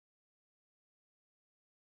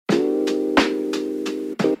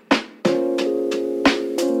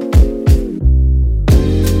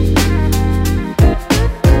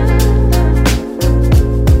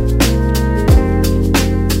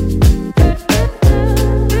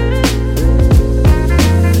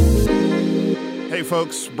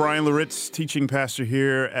folks. Brian Loritz, teaching pastor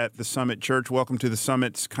here at the Summit Church. Welcome to the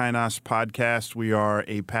Summit's Kainos podcast. We are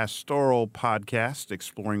a pastoral podcast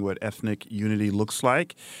exploring what ethnic unity looks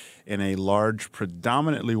like in a large,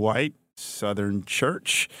 predominantly white Southern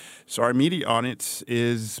church. So our immediate audience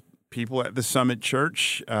is people at the Summit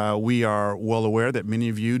Church. We are well aware that many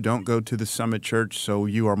of you don't go to the Summit Church, so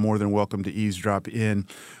you are more than welcome to eavesdrop in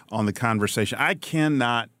on the conversation. I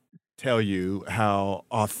cannot tell you how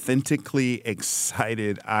authentically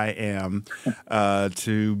excited I am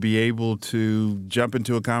to be able to jump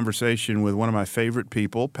into a conversation with one of my favorite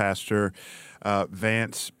people, Pastor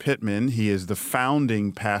Vance Pitman. He is the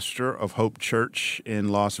founding pastor of Hope Church in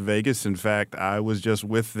Las Vegas. In fact, I was just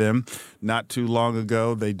with them not too long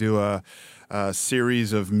ago. They do a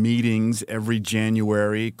series of meetings every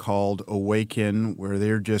January called Awaken, where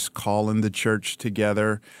they're just calling the church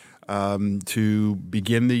together to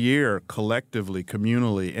begin the year collectively,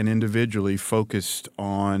 communally, and individually focused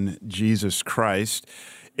on Jesus Christ.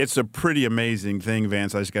 It's a pretty amazing thing,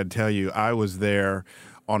 Vance. I just got to tell you, I was there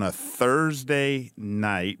on a Thursday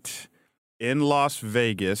night in Las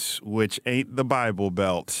Vegas, which ain't the Bible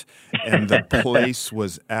Belt, and the place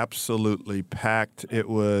was absolutely packed. It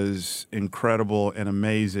was incredible and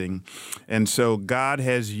amazing. And so God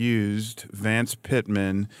has used Vance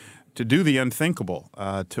Pitman to do the unthinkable,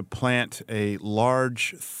 to plant a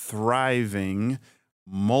large, thriving,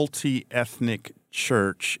 multi-ethnic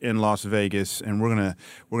church in Las Vegas, and we're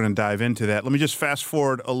gonna dive into that. Let me just fast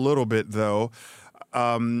forward a little bit, though.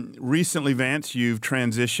 Recently, Vance, you've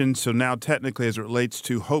transitioned, so now technically, as it relates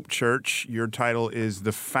to Hope Church, your title is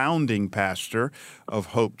the founding pastor of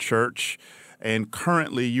Hope Church. And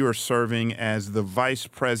currently, you are serving as the vice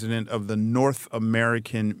president of the North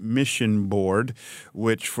American Mission Board,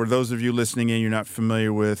 which, for those of you listening in, you're not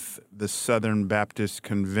familiar with the Southern Baptist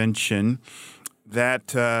Convention. That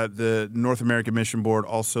the North American Mission Board,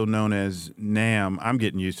 also known as NAM, I'm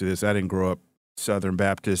getting used to this. I didn't grow up Southern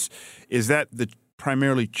Baptist. Is that the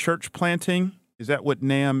primarily church planting? Is that what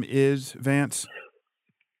NAM is, Vance?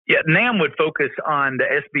 Yeah, NAM would focus on the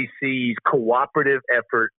SBC's cooperative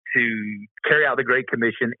effort to carry out the Great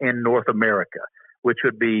Commission in North America, which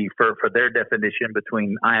would be, for their definition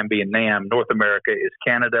between IMB and NAM, North America is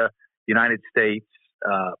Canada, United States,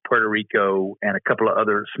 Puerto Rico, and a couple of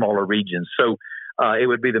other smaller regions. So it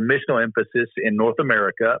would be the missional emphasis in North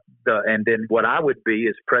America. And then what I would be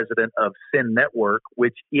is president of Sin Network,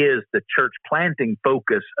 which is the church planting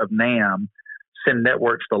focus of NAM. Sin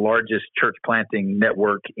Network's the largest church planting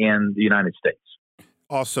network in the United States.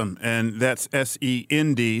 Awesome, and that's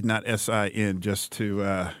SEND, not SIN, just to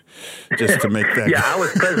make that. Yeah, I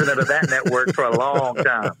was president of that network for a long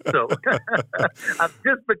time. So I've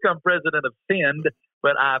just become president of SEND,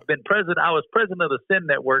 but I've been president. I was president of the SEND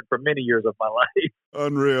network for many years of my life.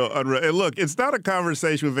 Unreal. And look, it's not a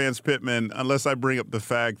conversation with Vance Pitman unless I bring up the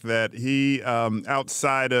fact that he,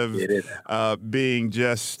 outside of being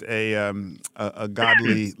just a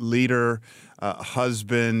godly leader,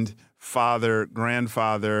 husband, father,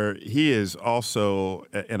 grandfather, he is also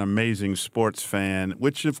an amazing sports fan,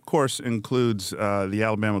 which of course includes the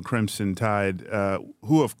Alabama Crimson Tide,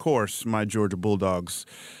 who of course my Georgia Bulldogs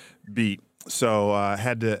beat. So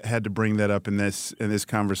had to bring that up in this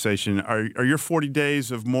conversation. Are your 40 days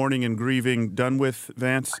of mourning and grieving done with,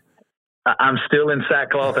 Vance? I'm still in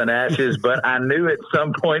sackcloth and ashes, but I knew at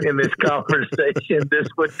some point in this conversation this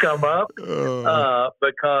would come up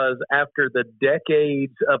because after the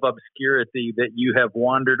decades of obscurity that you have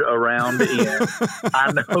wandered around in,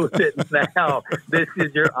 I know that now this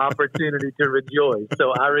is your opportunity to rejoice.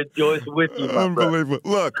 So I rejoice with you, my Unbelievable.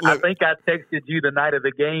 brother. Look, I think I texted you the night of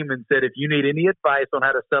the game and said, if you need any advice on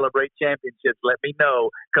how to celebrate championships, let me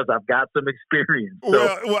know because I've got some experience.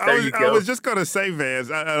 So, I was just going to say,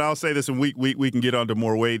 Vance, and I'll say this, and we can get on to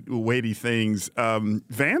more weighty things.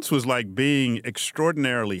 Vance was like being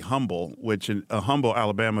extraordinarily humble, which a humble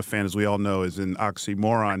Alabama fan, as we all know, is an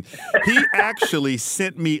oxymoron. He actually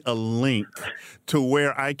sent me a link to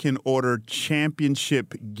where I can order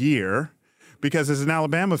championship gear because as an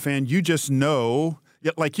Alabama fan, you just know.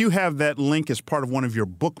 Yeah, like you have that link as part of one of your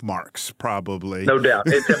bookmarks, probably. No doubt.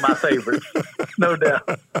 It's in my favorites. No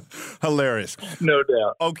doubt. Hilarious. No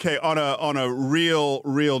doubt. Okay, on a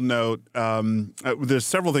real note, there's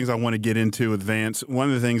several things I want to get into with Vance. One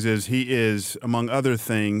of the things is he is, among other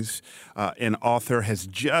things, an author, has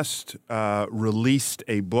just released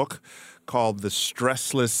a book called The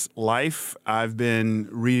Stressless Life. I've been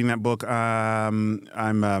reading that book. I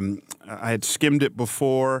had skimmed it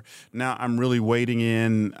before. Now I'm really wading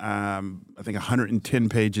in, I think 110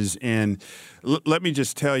 pages in. Let me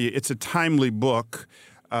just tell you, it's a timely book.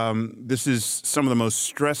 This is some of the most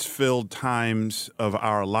stress-filled times of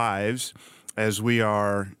our lives as we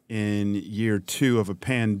are in year 2 of a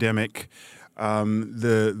pandemic.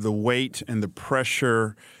 The weight and the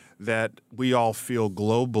pressure that we all feel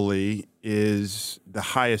globally is the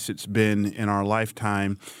highest it's been in our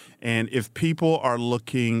lifetime. And if people are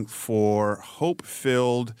looking for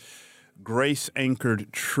hope-filled,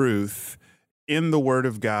 grace-anchored truth in the Word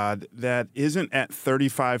of God that isn't at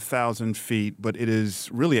 35,000 feet, but it is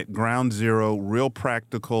really at ground zero, real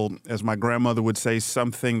practical, as my grandmother would say,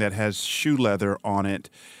 something that has shoe leather on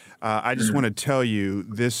it, I just want to tell you,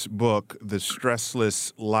 this book, The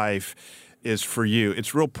Stressless Life, is for you.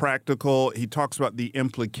 It's real practical. He talks about the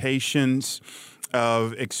implications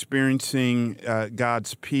of experiencing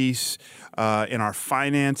God's peace in our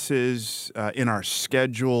finances, in our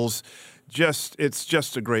schedules. It's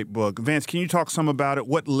just a great book. Vance, can you talk some about it?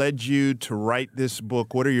 What led you to write this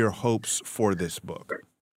book? What are your hopes for this book?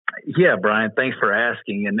 Yeah, Brian, thanks for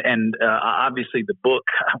asking. And obviously the book,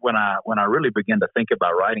 when I really began to think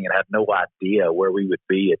about writing it, I had no idea where we would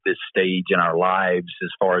be at this stage in our lives as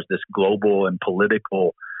far as this global and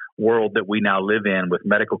political world that we now live in, with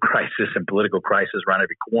medical crisis and political crisis around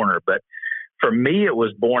every corner. But for me, it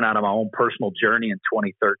was born out of my own personal journey in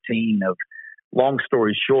 2013 of, long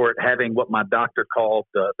story short, having what my doctor called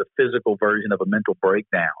the physical version of a mental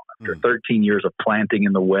breakdown. After 13 years of planting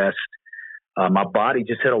in the West, my body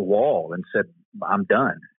just hit a wall and said, I'm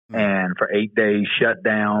done. And for 8 days, shut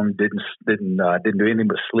down, didn't do anything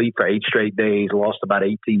but sleep for 8 straight days, lost about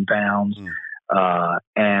 18 pounds,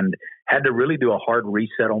 and had to really do a hard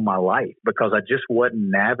reset on my life because I just wasn't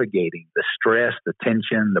navigating the stress, the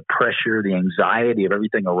tension, the pressure, the anxiety of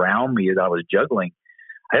everything around me as I was juggling.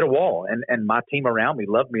 I hit a wall, and my team around me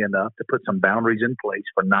loved me enough to put some boundaries in place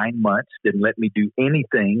for 9 months, didn't let me do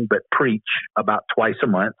anything but preach about twice a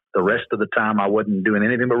month. The rest of the time, I wasn't doing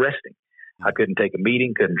anything but resting. I couldn't take a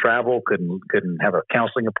meeting, couldn't travel, couldn't have a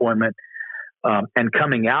counseling appointment. And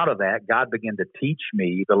coming out of that, God began to teach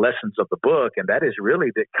me the lessons of the book, and that is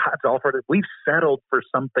really that God's offered it. We've settled for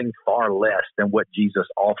something far less than what Jesus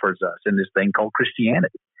offers us in this thing called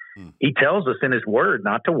Christianity. He tells us in his word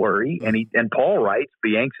not to worry, and Paul writes,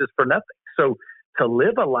 be anxious for nothing. So to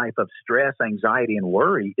live a life of stress, anxiety, and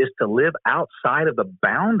worry is to live outside of the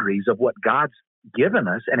boundaries of what God's given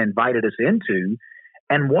us and invited us into.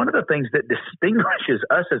 And one of the things that distinguishes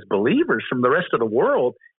us as believers from the rest of the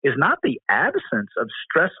world is not the absence of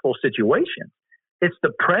stressful situations. It's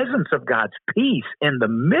the presence of God's peace in the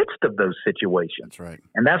midst of those situations. That's right.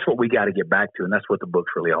 And that's what we got to get back to, and that's what the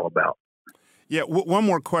book's really all about. Yeah, one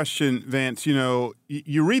more question, Vance. You know,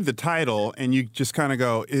 you read the title and you just kind of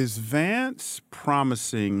go, is Vance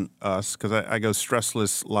promising us, because I go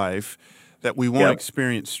stressless life, that we won't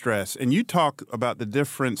experience stress? And you talk about the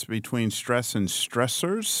difference between stress and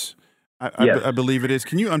stressors, I believe it is.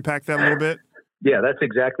 Can you unpack that a little bit? Yeah, that's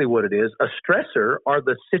exactly what it is. A stressor are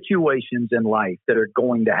the situations in life that are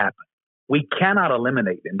going to happen. We cannot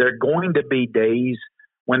eliminate them. There are going to be days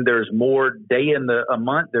when there's more a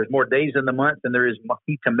month, there's more days in the month than there is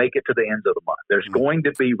money to make it to the ends of the month. There's going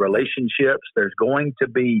to be relationships. There's going to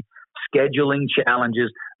be scheduling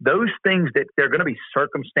challenges. Those things that there are going to be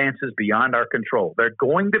circumstances beyond our control. There are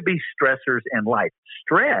going to be stressors in life.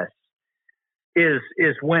 Stress is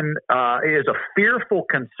a fearful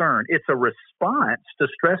concern. It's a response to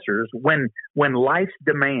stressors when life's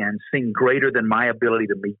demands seem greater than my ability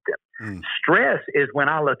to meet them. Stress is when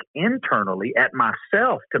I look internally at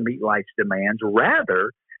myself to meet life's demands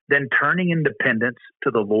rather than turning independence to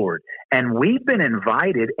the Lord. And we've been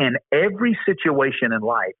invited in every situation in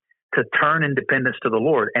life to turn independence to the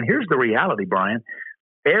Lord. And here's the reality, Brian.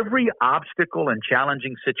 Every obstacle and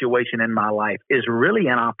challenging situation in my life is really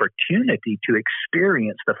an opportunity to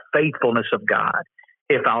experience the faithfulness of God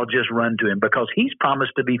if I'll just run to him, because he's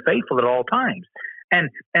promised to be faithful at all times. And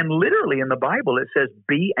literally in the Bible, it says,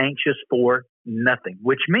 be anxious for nothing,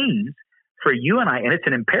 which means for you and I, and it's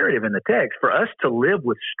an imperative in the text, for us to live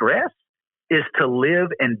with stress is to live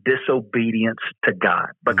in disobedience to God,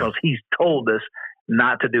 because he's told us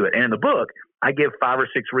not to do it. And in the book, I give 5 or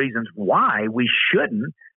 6 reasons why we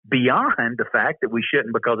shouldn't, beyond the fact that we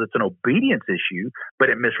shouldn't because it's an obedience issue, but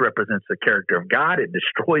it misrepresents the character of God. It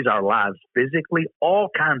destroys our lives physically, all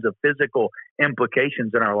kinds of physical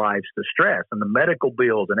implications in our lives to stress and the medical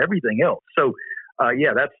bills and everything else. So,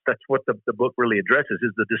 that's what the book really addresses,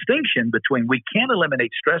 is the distinction between we can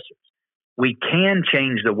eliminate stressors. We can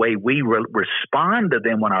change the way we respond to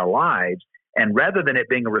them in our lives. And rather than it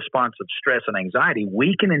being a response of stress and anxiety,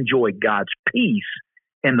 we can enjoy God's peace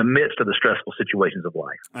in the midst of the stressful situations of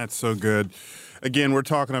life. That's so good. Again, we're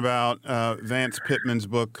talking about Vance Pitman's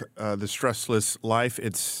book, The Stressless Life.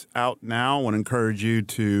 It's out now. I want to encourage you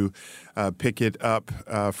to pick it up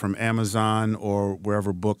from Amazon or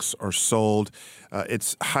wherever books are sold.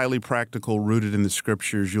 It's highly practical, rooted in the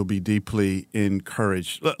Scriptures. You'll be deeply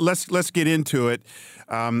encouraged. Let's get into it.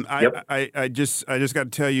 I just got to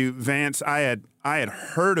tell you, Vance, I had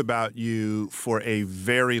heard about you for a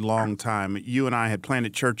very long time. You and I had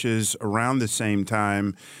planted churches around the same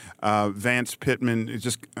time. Vance Pitman is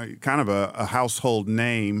just kind of a household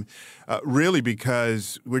name, really,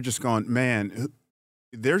 because we're just going, man,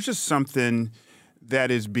 there's just something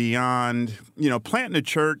that is beyond, planting a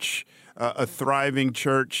church, a thriving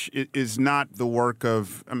church is not the work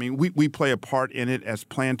of, we play a part in it as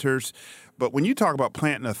planters, but when you talk about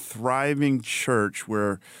planting a thriving church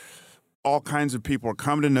where all kinds of people are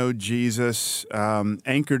coming to know Jesus,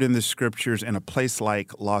 anchored in the Scriptures in a place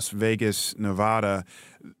like Las Vegas, Nevada,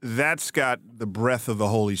 that's got the breath of the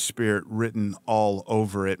Holy Spirit written all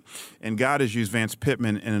over it. And God has used Vance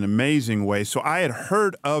Pitman in an amazing way. So I had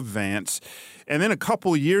heard of Vance. And then a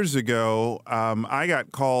couple years ago, I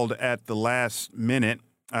got called at the last minute.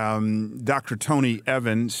 Dr. Tony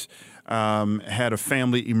Evans had a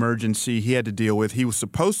family emergency he had to deal with. He was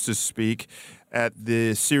supposed to speak at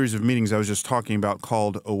the series of meetings I was just talking about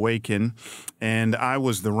called Awaken, and I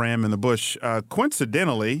was the ram in the bush.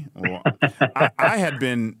 Coincidentally, I had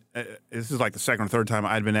been, this is like the second or third time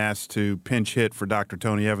I'd been asked to pinch hit for Dr.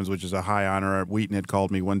 Tony Evans, which is a high honor. Wheaton had called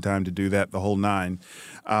me one time to do that, the whole nine.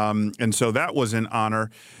 And so that was an honor.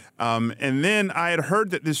 And then I had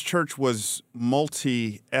heard that this church was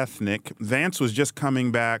multi-ethnic. Vance was just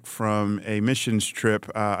coming back from a missions trip,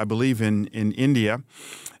 I believe in India.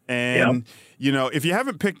 And, if you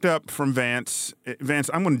haven't picked up from Vance,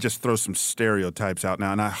 I'm going to just throw some stereotypes out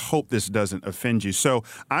now, and I hope this doesn't offend you. So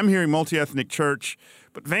I'm hearing multi-ethnic church,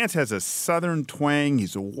 but Vance has a Southern twang.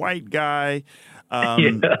 He's a white guy.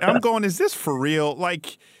 I'm going, is this for real?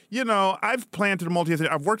 Like, I've planted a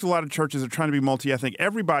multi-ethnic. I've worked a lot of churches that are trying to be multi-ethnic.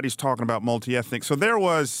 Everybody's talking about multi-ethnic. So there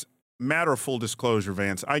was, matter of full disclosure,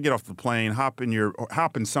 Vance, I get off the plane, hop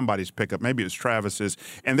in somebody's pickup, maybe it's Travis's,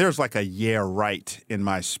 and there's like a yeah right in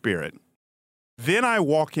my spirit. Then I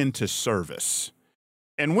walk into service.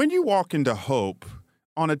 And when you walk into Hope,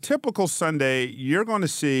 on a typical Sunday, you're going to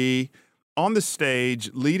see on the stage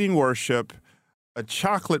leading worship a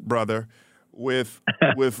chocolate brother with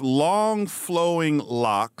long flowing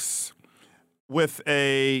locks, with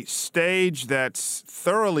a stage that's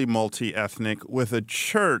thoroughly multi-ethnic, with a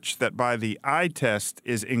church that by the eye test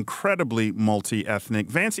is incredibly multi-ethnic.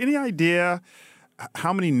 Vance, any idea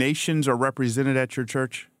how many nations are represented at your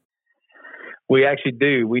church? We actually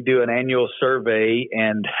do. We do an annual survey,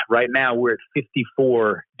 and right now we're at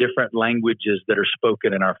 54 different languages that are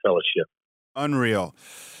spoken in our fellowship. Unreal.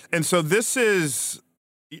 And so this is,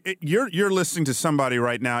 you're listening to somebody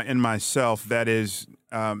right now in myself that is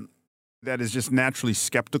just naturally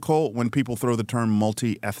skeptical when people throw the term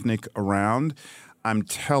multi-ethnic around. I'm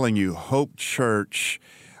telling you, Hope Church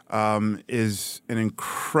is an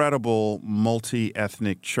incredible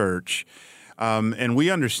multi-ethnic church. And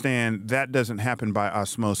we understand that doesn't happen by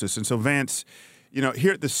osmosis. And so, Vance,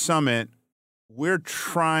 here at the Summit, we're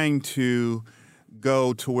trying to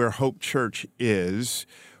go to where Hope Church is.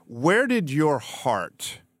 Where did your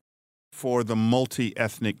heart for the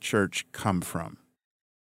multi-ethnic church come from?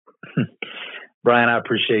 Brian, I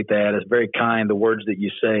appreciate that. It's very kind, the words that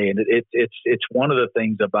you say. And it's one of the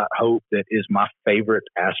things about Hope that is my favorite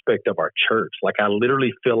aspect of our church. Like, I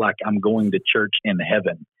literally feel like I'm going to church in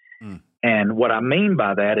heaven. And what I mean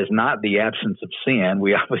by that is not the absence of sin.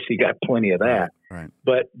 We obviously got plenty of that. Right.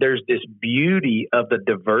 But there's this beauty of the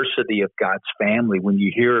diversity of God's family when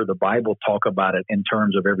you hear the Bible talk about it in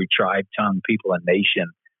terms of every tribe, tongue, people, and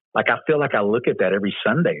nation. Like, I feel like I look at that every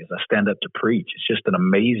Sunday as I stand up to preach. It's just an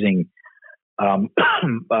amazing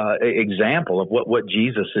example of what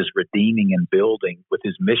Jesus is redeeming and building with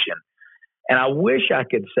his mission. And I wish I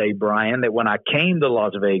could say, Brian, that when I came to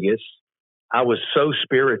Las Vegas, I was so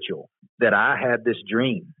spiritual that I had this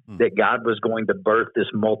dream that God was going to birth this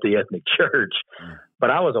multi-ethnic church.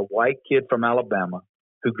 But I was a white kid from Alabama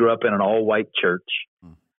who grew up in an all-white church.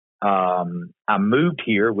 I moved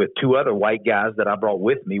here with two other white guys that I brought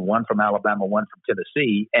with me, one from Alabama, one from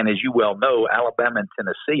Tennessee. And as you well know, Alabama and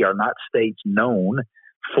Tennessee are not states known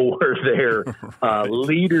for their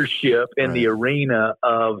leadership in the arena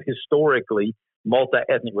of historically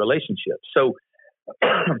multi-ethnic relationships. So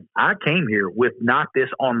I came here with not this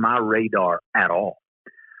on my radar at all.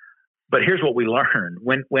 But here's what we learned.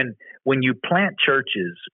 When you plant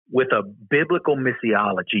churches with a biblical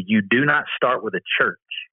missiology, you do not start with a church.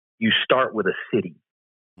 You start with a city.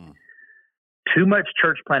 too much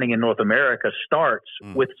church planting in North America starts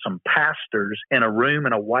with some pastors in a room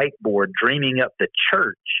and a whiteboard dreaming up the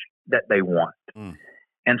church that they want.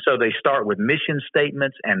 And so they start with mission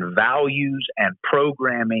statements and values and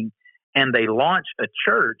programming, and they launch a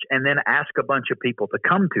church and then ask a bunch of people to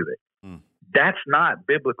come to it. That's not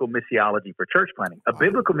biblical missiology for church planting. A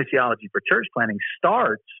biblical missiology for church planting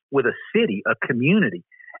starts with a city, a community.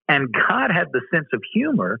 And God had the sense of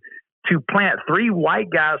humor to plant 3 white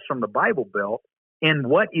guys from the Bible Belt in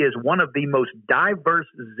what is one of the most diverse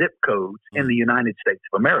zip codes in the United States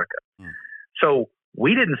of America. So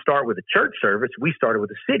we didn't start with a church service. We started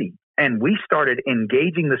with a city. And we started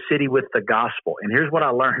engaging the city with the gospel. And here's what I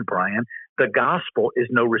learned, Brian. The gospel is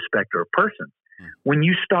no respecter of persons. When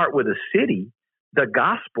you start with a city, the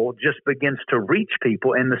gospel just begins to reach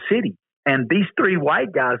people in the city. And these 3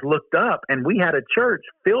 white guys looked up, and we had a church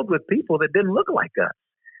filled with people that didn't look like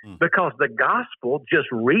us because the gospel just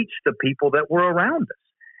reached the people that were around us.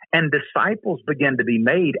 And disciples began to be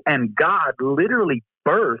made, and God literally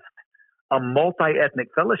birthed a multi-ethnic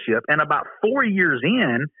fellowship. And about 4 years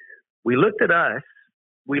in, we looked at us,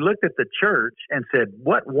 we looked at the church and said,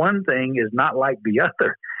 what one thing is not like the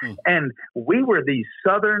other? And we were these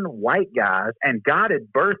Southern white guys, and God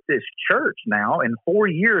had birthed this church now in 4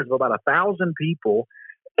 years of about 1,000 people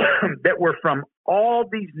that were from all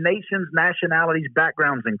these nations, nationalities,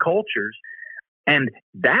 backgrounds, and cultures. And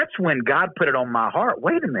that's when God put it on my heart.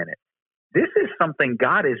 Wait a minute. This is something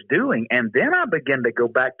God is doing. And then I began to go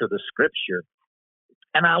back to the scripture,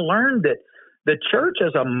 and I learned that the church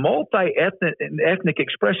as a multi-ethnic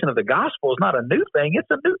expression of the gospel is not a new thing. It's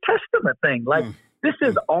a New Testament thing. Like this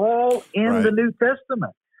is all in the New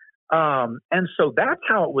Testament. And so that's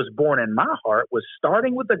how it was born in my heart, was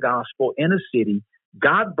starting with the gospel in a city.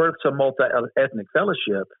 God births a multi-ethnic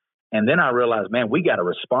fellowship. And then I realized, man, we got to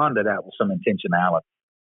respond to that with some intentionality.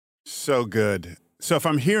 So good. So if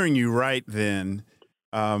I'm hearing you right, then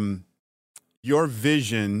your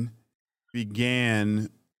vision began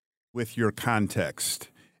with your context,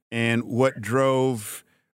 and what drove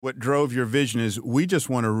your vision is we just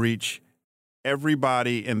want to reach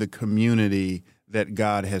everybody in the community that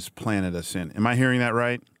God has planted us in. Am I hearing that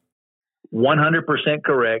right? 100%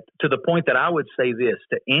 correct. To the point that I would say this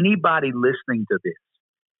to anybody listening to this: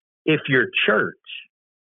 if your church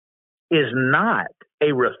is not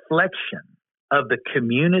a reflection of the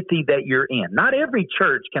community that you're in. Not every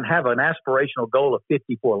church can have an aspirational goal of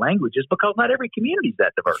 54 languages because not every community is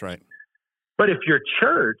that diverse. That's right. But if your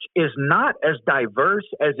church is not as diverse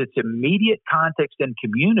as its immediate context and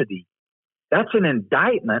community, that's an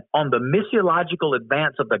indictment on the missiological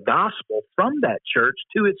advance of the gospel from that church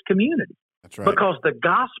to its community. That's right. Because the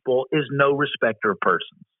gospel is no respecter of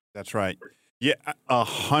persons. That's right. Yeah,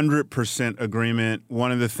 100% agreement.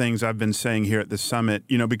 One of the things I've been saying here at the summit,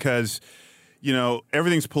 because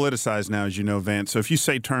everything's politicized now, as you know, Vance. So if you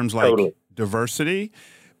say terms like diversity,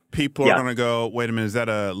 people are going to go, wait a minute, is that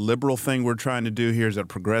a liberal thing we're trying to do here? Is that a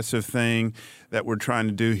progressive thing that we're trying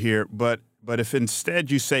to do here? But if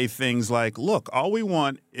instead you say things like, look, all we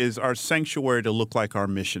want is our sanctuary to look like our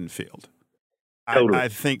mission field. I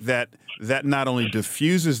think that not only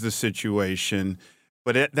diffuses the situation,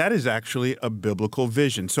 but that is actually a biblical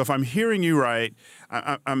vision. So if I'm hearing you right,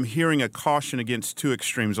 I'm hearing a caution against 2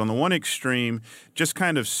 extremes. On the one extreme, just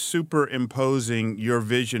kind of superimposing your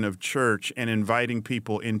vision of church and inviting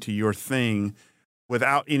people into your thing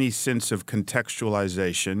without any sense of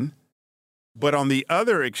contextualization. But on the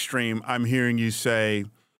other extreme, I'm hearing you say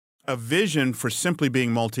a vision for simply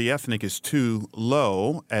being multi-ethnic is too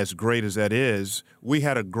low, as great as that is. We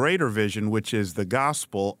had a greater vision, which is the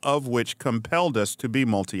gospel, of which compelled us to be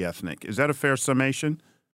multi-ethnic. Is that a fair summation?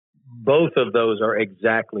 Both of those are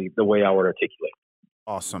exactly the way I would articulate.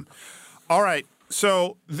 Awesome. All right.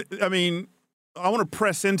 So, I want to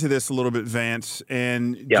press into this a little bit, Vance,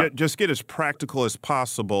 and just get as practical as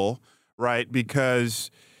possible, right?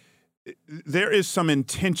 Because there is some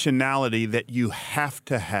intentionality that you have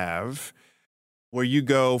to have where you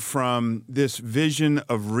go from this vision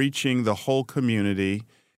of reaching the whole community,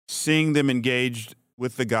 seeing them engaged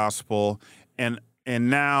with the gospel, and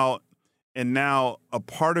now a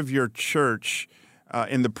part of your church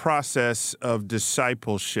in the process of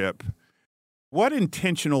discipleship. What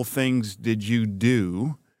intentional things did you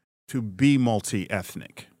do to be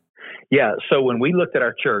multi-ethnic? Yeah, so when we looked at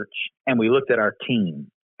our church and we looked at our team,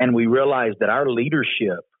 and we realized that our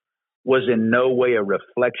leadership was in no way a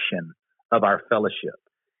reflection of our fellowship.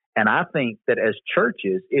 And I think that as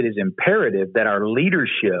churches, it is imperative that our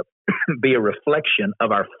leadership be a reflection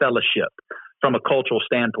of our fellowship from a cultural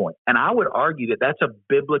standpoint. And I would argue that that's a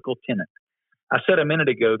biblical tenet. I said a minute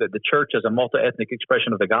ago that the church as a multi-ethnic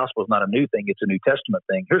expression of the gospel is not a new thing. It's a New Testament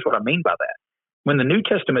thing. Here's what I mean by that. When the New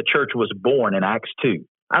Testament church was born in Acts 2,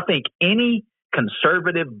 I think any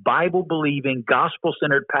conservative, Bible-believing,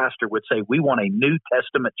 gospel-centered pastor would say, we want a New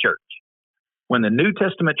Testament church. When the New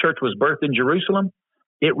Testament church was birthed in Jerusalem,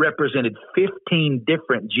 it represented 15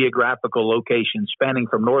 different geographical locations spanning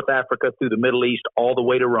from North Africa through the Middle East all the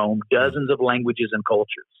way to Rome, dozens of languages and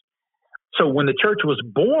cultures. So when the church was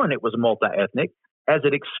born, it was multi-ethnic. As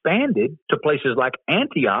it expanded to places like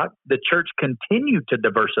Antioch, the church continued to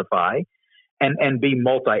diversify and be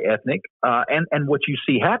multi-ethnic. And what you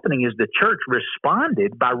see happening is the church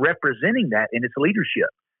responded by representing that in its leadership.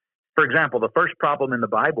 For example, the first problem in the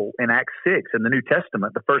Bible in Acts 6, in the New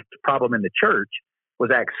Testament, the first problem in the church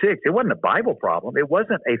was Acts 6. It wasn't a Bible problem. It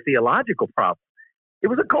wasn't a theological problem. It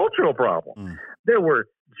was a cultural problem. There were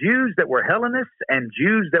Jews that were Hellenists and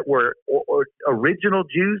Jews that were or original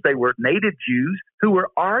Jews. They were native Jews who were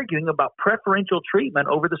arguing about preferential treatment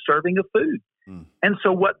over the serving of food. And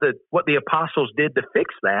so what the apostles did to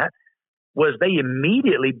fix that was they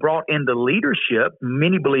immediately brought in the leadership.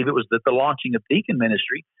 Many believe it was the launching of deacon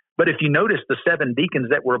ministry. But if you notice the 7 deacons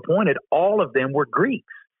that were appointed, all of them were Greeks.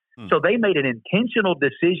 So they made an intentional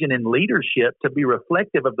decision in leadership to be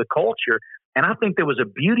reflective of the culture. And I think there was a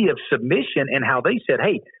beauty of submission in how they said,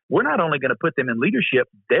 hey, we're not only going to put them in leadership,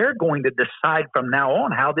 they're going to decide from now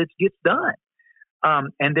on how this gets done.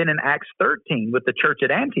 And then in Acts 13 with the church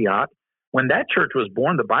at Antioch, when that church was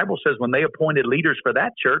born, the Bible says when they appointed leaders for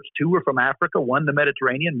that church, 2 were from Africa, 1 the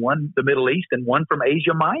Mediterranean, 1 the Middle East, and 1 from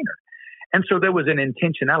Asia Minor. And so there was an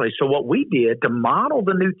intentionality. So what we did to model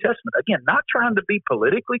the New Testament, again, not trying to be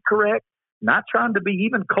politically correct, not trying to be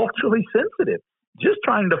even culturally sensitive, just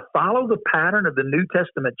trying to follow the pattern of the New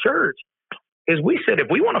Testament church, is we said if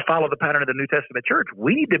we want to follow the pattern of the New Testament church,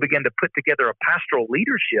 we need to begin to put together a pastoral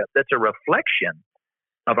leadership that's a reflection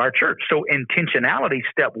of our church. So intentionality,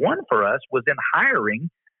 step 1 for us was in hiring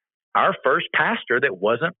our first pastor that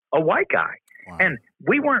wasn't a white guy. Wow. And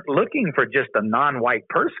we weren't looking for just a non-white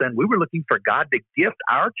person. We were looking for God to gift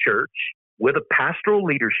our church with a pastoral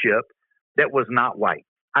leadership that was not white.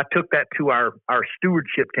 I took that to our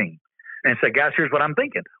stewardship team and said, guys, here's what I'm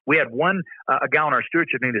thinking. We had a guy on our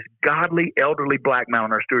stewardship team, this godly, elderly black man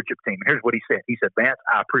on our stewardship team. And here's what he said. He said, Vance,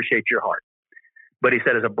 I appreciate your heart. But he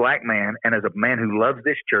said, as a black man and as a man who loves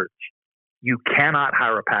this church, you cannot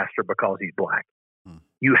hire a pastor because he's black.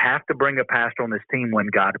 You have to bring a pastor on this team when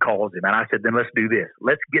God calls him. And I said, then let's do this.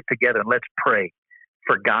 Let's get together and let's pray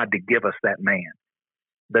for God to give us that man.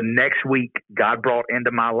 The next week, God brought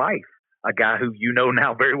into my life a guy who you know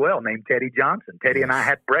now very well named Teddy Johnson. Teddy and I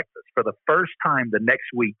had breakfast for the first time the next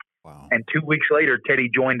week. Wow. And 2 weeks later, Teddy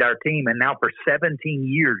joined our team. And now for 17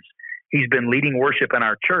 years, he's been leading worship in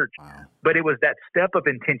our church. Wow. But it was that step of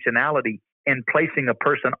intentionality in placing a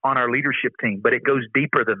person on our leadership team. But it goes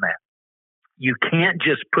deeper than that. You can't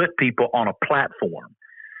just put people on a platform.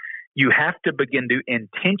 You have to begin to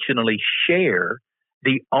intentionally share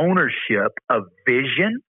the ownership of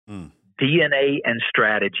vision, DNA, and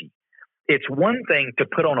strategy. It's one thing to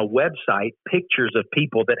put on a website pictures of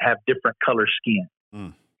people that have different color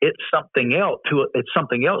skin. It's something else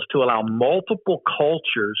to allow multiple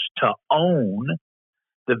cultures to own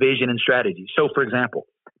the vision and strategy. So, for example,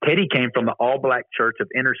 Teddy came from the all-black church of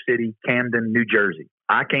inner city Camden, New Jersey.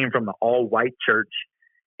 I came from the all-white church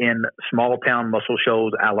in small-town Muscle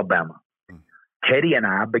Shoals, Alabama. Teddy and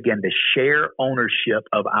I began to share ownership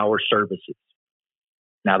of our services.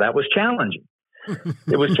 Now, that was challenging.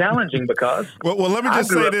 It was challenging because... Well, let me just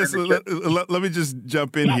say this. Let me just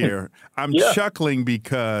jump in here. I'm chuckling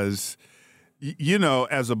because, you know,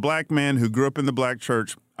 as a black man who grew up in the black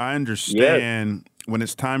church, I understand when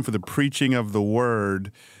it's time for the preaching of the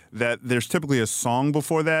word that there's typically a song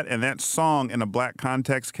before that, and that song in a black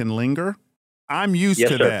context can linger. I'm used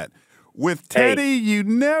to that. With Teddy, you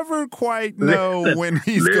never quite know when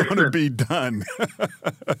he's going to be done.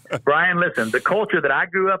 Brian, listen, the culture that I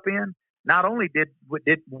grew up in, not only did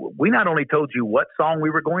we not only told you what song we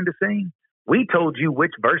were going to sing, we told you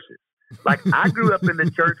which verses. Like I grew up in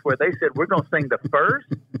the church where they said, we're going to sing the first,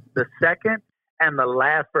 the second, and the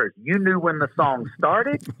last verse. You knew when the song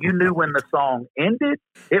started. You knew when the song ended.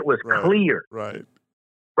 It was clear. Right.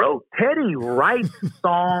 Bro, Teddy writes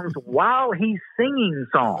songs while he's singing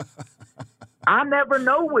songs. I never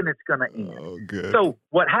know when it's going to end. Oh, good. So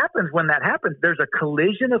what happens when that happens, there's a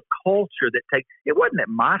collision of culture that it wasn't that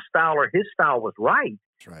my style or his style was right.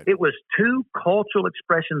 Right. It was 2 cultural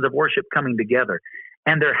expressions of worship coming together.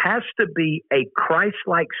 And there has to be a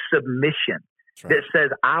Christ-like submission that says,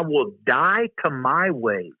 I will die to my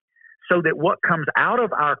way so that what comes out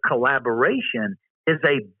of our collaboration is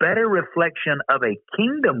a better reflection of a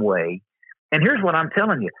kingdom way. And here's what I'm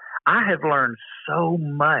telling you. I have learned so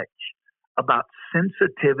much about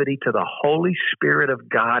sensitivity to the Holy Spirit of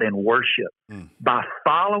God in worship by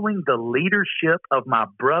following the leadership of my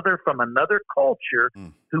brother from another culture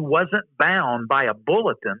who wasn't bound by a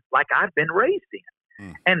bulletin like I've been raised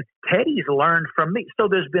in. And Teddy's learned from me. So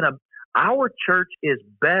there's been our church is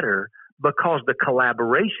better because the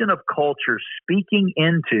collaboration of cultures speaking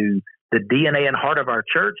into the DNA and heart of our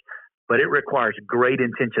church, but it requires great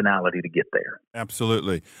intentionality to get there.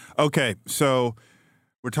 Absolutely. Okay, so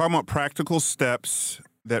we're talking about practical steps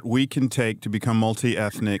that we can take to become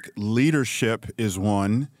multi-ethnic. Leadership is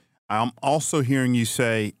one. I'm also hearing you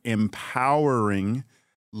say empowering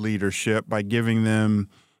leadership by giving them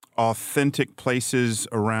authentic places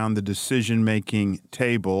around the decision-making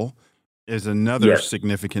table is another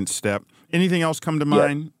significant step. Anything else come to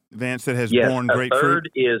mind, Vance, that has borne great fruit?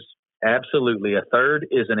 Absolutely. A third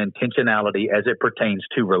is an intentionality as it pertains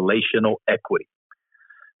to relational equity.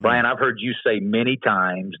 Brian, I've heard you say many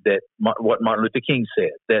times that what Martin Luther King said,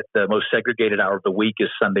 that the most segregated hour of the week is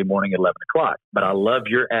Sunday morning at 11 o'clock. But I love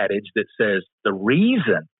your adage that says the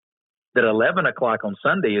reason that 11 o'clock on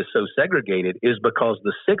Sunday is so segregated is because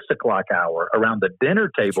the 6 o'clock hour around the dinner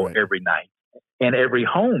table every night and every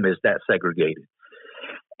home is that segregated.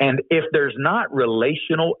 And if there's not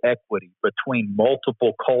relational equity between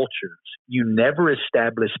multiple cultures, you never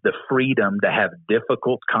establish the freedom to have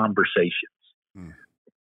difficult conversations.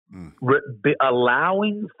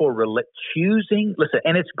 Allowing for choosing, listen,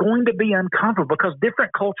 and it's going to be uncomfortable because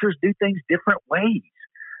different cultures do things different ways.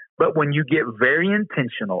 But when you get very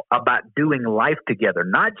intentional about doing life together,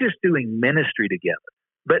 not just doing ministry together,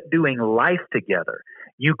 but doing life together,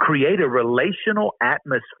 you create a relational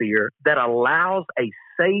atmosphere that allows a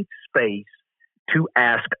safe space to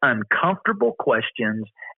ask uncomfortable questions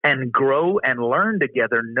and grow and learn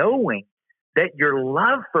together, knowing that your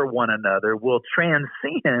love for one another will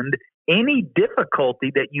transcend any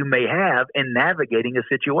difficulty that you may have in navigating a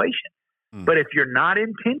situation. But if you're not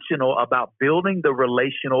intentional about building the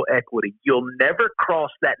relational equity, you'll never cross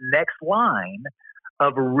that next line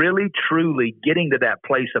of really, truly getting to that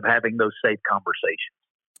place of having those safe conversations.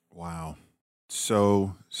 Wow.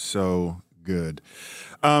 So good.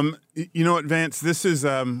 You know what, Vance, this is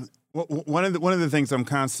one of the things I'm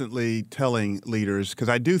constantly telling leaders, because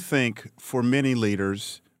I do think for many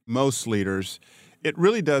leaders, most leaders, it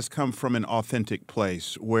really does come from an authentic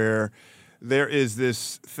place where there is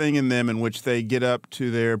this thing in them in which they get up to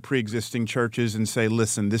their pre-existing churches and say,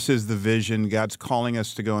 listen, this is the vision. God's calling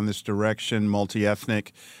us to go in this direction,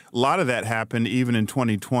 multi-ethnic. A lot of that happened even in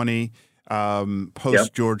 2020,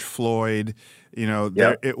 post George Floyd. You know,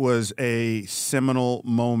 it was a seminal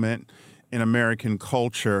moment in American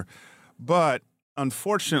culture. But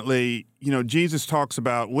unfortunately, you know, Jesus talks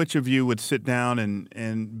about which of you would sit down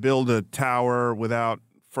and build a tower without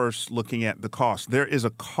first looking at the cost. There is a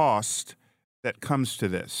cost that comes to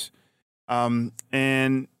this.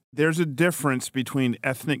 And there's a difference between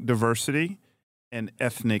ethnic diversity and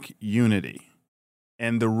ethnic unity.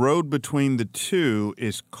 And the road between the two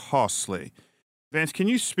is costly. Vance, can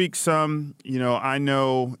you speak some? You know, I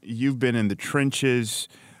know you've been in the trenches.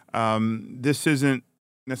 This isn't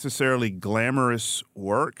necessarily glamorous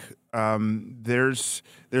work. There's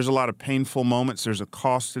a lot of painful moments. There's a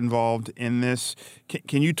cost involved in this.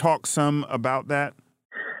 Can you talk some about that?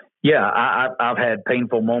 Yeah, I've had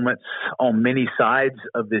painful moments on many sides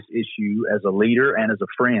of this issue as a leader and as a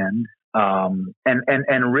friend.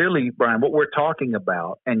 And really, Brian, what we're talking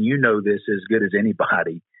about, and you know this as good as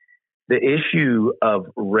anybody, the issue of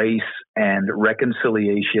race and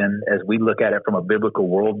reconciliation as we look at it from a biblical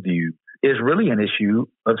worldview is really an issue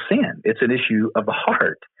of sin. It's an issue of the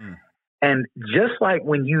heart. And just like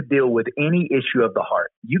when you deal with any issue of the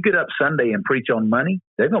heart, you get up Sunday and preach on money,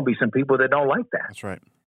 there's going to be some people that don't like that. That's right.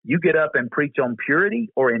 You get up and preach on purity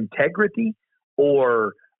or integrity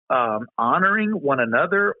or honoring one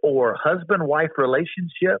another or husband-wife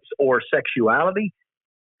relationships or sexuality.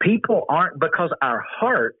 People aren't, because our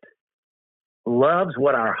heart loves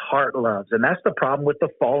what our heart loves. And that's the problem with the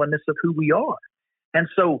fallenness of who we are. And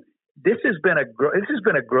so this has been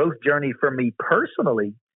a growth journey for me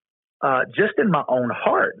personally, just in my own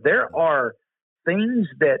heart. There are things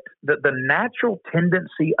that the natural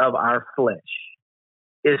tendency of our flesh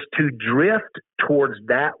is to drift towards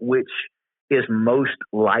that which is most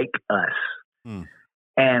like us.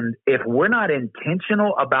 And if we're not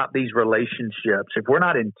intentional about these relationships, if we're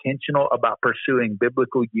not intentional about pursuing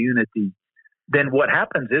biblical unity, then what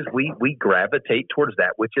happens is we gravitate towards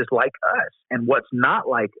that which is like us. And what's not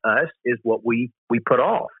like us is what we put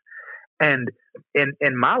off. And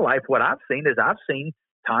in my life, what I've seen is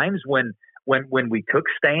times when we took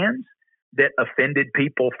stands that offended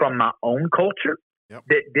people from my own culture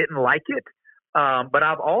that didn't like it. But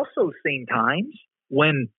I've also seen times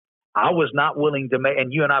when I was not willing to make,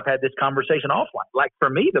 and you and I've had this conversation offline. Like for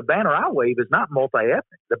me, the banner I wave is not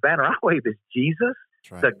multi-ethnic. The banner I wave is Jesus,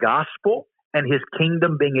 the gospel, and his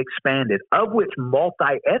kingdom being expanded, of which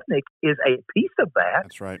multi-ethnic is a piece of that.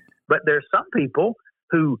 That's right. But there's some people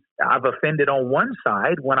who I've offended on one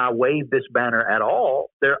side when I wave this banner at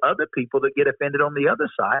all. There are other people that get offended on the other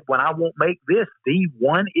side when I won't make this the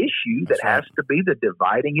one issue that has to be the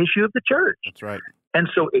dividing issue of the church. That's right. And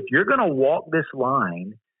so if you're going to walk this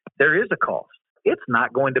line, there is a cost. It's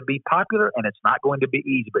not going to be popular and it's not going to be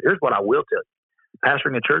easy. But here's what I will tell you.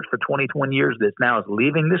 Pastoring a church for 21 years that now is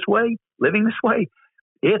living this way,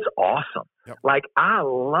 it's awesome. Yep. Like I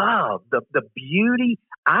love the beauty.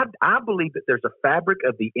 I believe that there's a fabric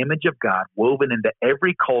of the image of God woven into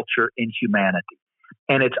every culture in humanity.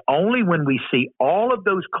 And it's only when we see all of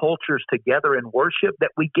those cultures together in worship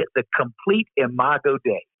that we get the complete imago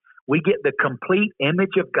Dei. We get the complete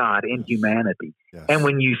image of God in humanity. Yes. And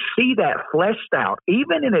when you see that fleshed out,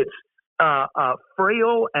 even in its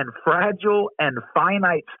frail and fragile and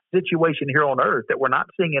finite situation here on earth that we're not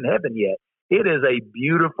seeing in heaven yet, it is a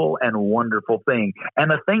beautiful and wonderful thing,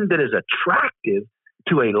 and a thing that is attractive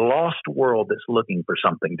to a lost world that's looking for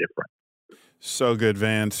something different. So good,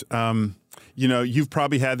 Vance. You've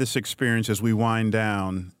probably had this experience as we wind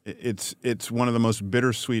down. It's one of the most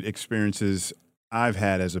bittersweet experiences I've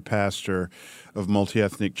had as a pastor of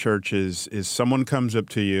multi-ethnic churches is someone comes up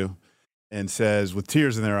to you and says, with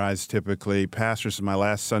tears in their eyes typically, Pastor, this is my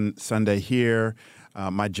last Sunday here.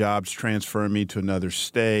 My job's transferring me to another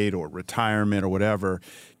state or retirement or whatever.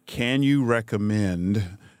 Can you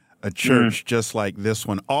recommend a church just like this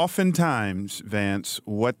one? Oftentimes, Vance,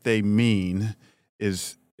 what they mean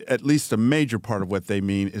is, at least a major part of what they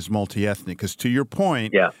mean is multi-ethnic. Because to your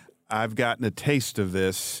point, I've gotten a taste of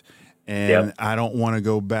this, and I don't want to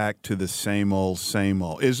go back to the same old, same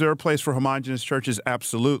old. Is there a place for homogenous churches?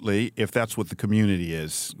 Absolutely, if that's what the community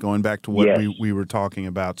is, going back to what we were talking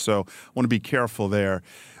about. So I want to be careful there.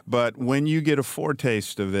 But when you get a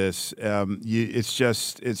foretaste of this, it's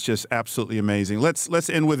just absolutely amazing. Let's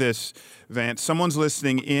end with this, Vance. Someone's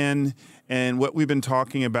listening in, and what we've been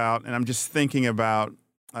talking about, and I'm just thinking about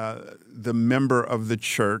the member of the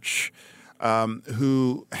church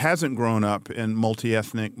who hasn't grown up in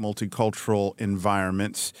multi-ethnic, multicultural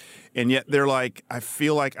environments, and yet they're like, I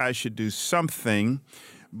feel like I should do something,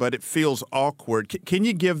 but it feels awkward. Can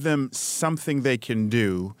you give them something they can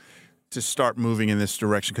do to start moving in this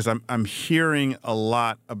direction? Because I'm hearing a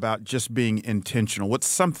lot about just being intentional. What's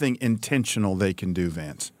something intentional they can do,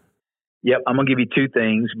 Vance? Yep, I'm going to give you two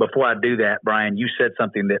things. Before I do that, Brian, you said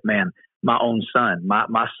something that, man, my own son.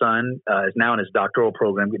 My son is now in his doctoral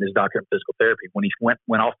program, getting his doctorate in physical therapy. When he went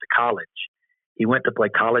off to college, he went to play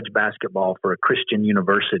college basketball for a Christian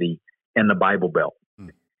university in the Bible Belt.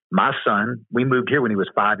 My son, we moved here when he was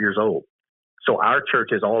 5 years old. So our church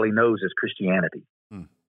is all he knows is Christianity.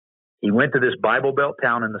 He went to this Bible Belt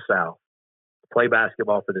town in the South to play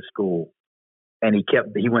basketball for the school. And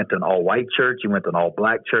he went to an all-white church. He went to an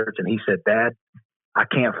all-black church. And he said, Dad, I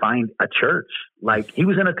can't find a church. Like, he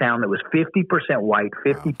was in a town that was 50% white,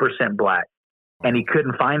 50% black, and he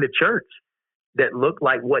couldn't find a church that looked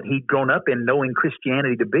like what he'd grown up in knowing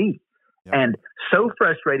Christianity to be. And so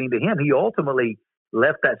frustrating to him, he ultimately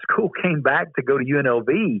left that school, came back to go to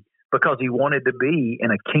UNLV because he wanted to be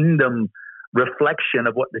in a kingdom reflection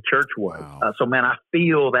of what the church was. So, man, I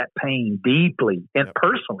feel that pain deeply and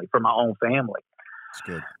personally for my own family. That's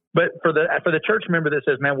good. But for the church member that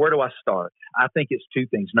says, man, where do I start? I think it's two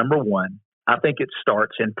things. Number one, I think it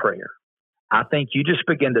starts in prayer. I think you just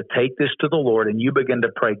begin to take this to the Lord and you begin to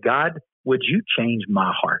pray, God, would you change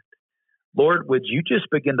my heart? Lord, would you just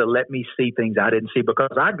begin to let me see things I didn't see?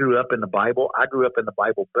 Because I grew up in the Bible. I grew up in the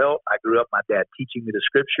Bible Belt. I grew up my dad teaching me the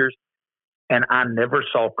scriptures. And I never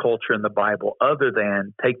saw culture in the Bible other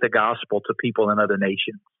than take the gospel to people in other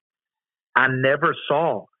nations. I never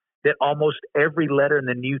saw that almost every letter in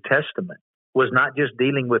the New Testament was not just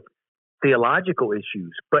dealing with theological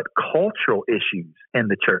issues, but cultural issues in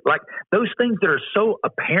the church. Like those things that are so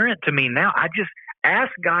apparent to me now, I just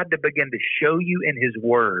ask God to begin to show you in his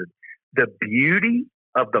word the beauty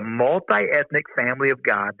of the multi-ethnic family of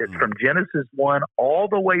God that's from Genesis 1 all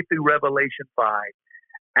the way through Revelation 5.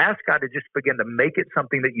 Ask God to just begin to make it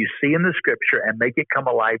something that you see in the scripture and make it come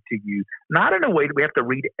alive to you. Not in a way that we have to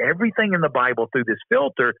read everything in the Bible through this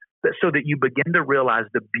filter, but so that you begin to realize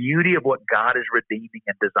the beauty of what God is redeeming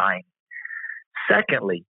and designing.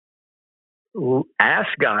 Secondly, ask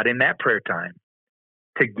God in that prayer time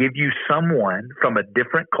to give you someone from a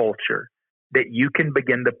different culture that you can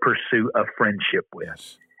begin to pursue a friendship with.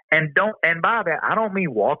 Yes. And by that, I don't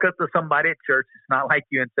mean walk up to somebody at church. It's not like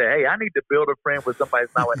you and say, hey, I need to build a friend with somebody.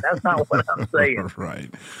 That's not what I'm saying. Right.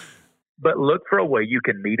 But look for a way you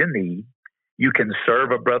can meet a need. You can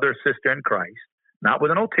serve a brother or sister in Christ, not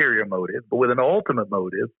with an ulterior motive, but with an ultimate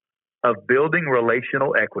motive of building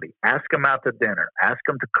relational equity. Ask them out to dinner. Ask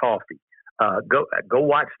them to coffee. Go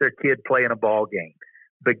watch their kid play in a ball game.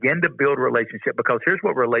 Begin to build relationship, because here's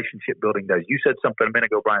what relationship building does. You said something a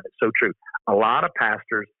minute ago, Brian, that's so true. A lot of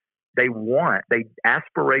pastors, they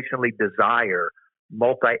aspirationally desire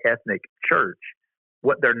multi-ethnic church.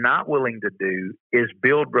 What they're not willing to do is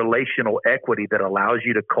build relational equity that allows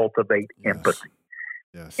you to cultivate empathy.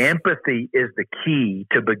 Yes. Empathy is the key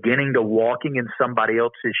to beginning to walking in somebody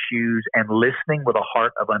else's shoes and listening with a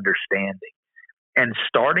heart of understanding. And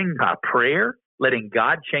starting by prayer, letting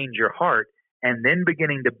God change your heart, and then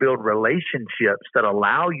beginning to build relationships that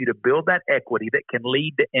allow you to build that equity that can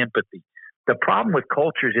lead to empathy. The problem with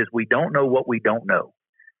cultures is we don't know what we don't know.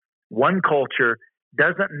 One culture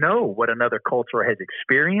doesn't know what another culture has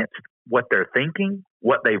experienced, what they're thinking,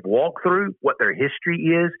 what they've walked through, what their history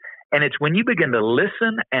is. And it's when you begin to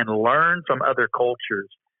listen and learn from other cultures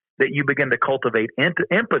that you begin to cultivate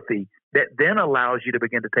empathy that then allows you to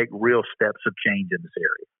begin to take real steps of change in this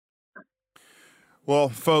area. Well,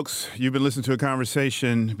 folks, you've been listening to a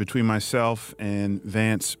conversation between myself and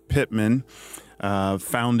Vance Pitman,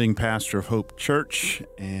 founding pastor of Hope Church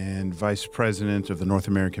and vice president of the North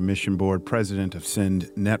American Mission Board, president of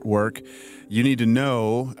Send Network. You need to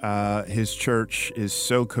know his church is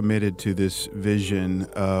so committed to this vision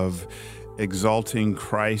of exalting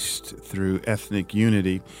Christ through ethnic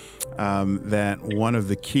unity, that one of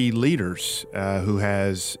the key leaders who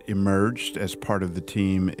has emerged as part of the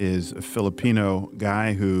team is a Filipino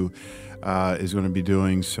guy who is going to be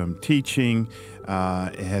doing some teaching.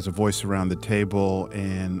 It has a voice around the table,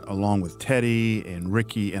 and along with Teddy and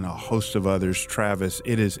Ricky and a host of others, Travis,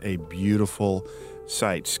 it is a beautiful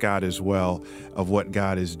sight, Scott as well, of what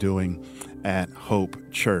God is doing at Hope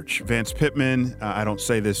Church. Vance Pitman, I don't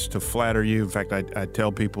say this to flatter you. In fact, I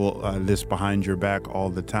tell people this behind your back all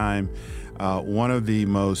the time. One of the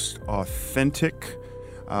most authentic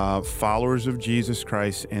followers of Jesus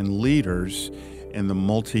Christ and leaders in the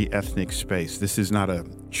multi-ethnic space. This is not a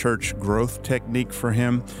church growth technique for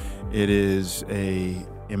him. It is a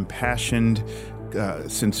impassioned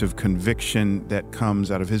sense of conviction that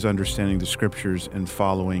comes out of his understanding the scriptures and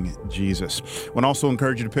following Jesus. I would also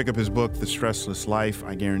encourage you to pick up his book, The Stressless Life.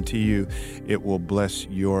 I guarantee you it will bless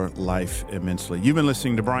your life immensely. You've been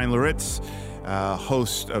listening to Brian Loritz,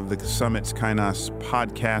 host of the Summit's Kainos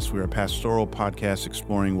podcast. We're a pastoral podcast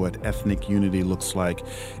exploring what ethnic unity looks like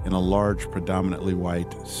in a large, predominantly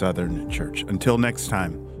white Southern church. Until next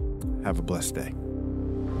time, have a blessed day.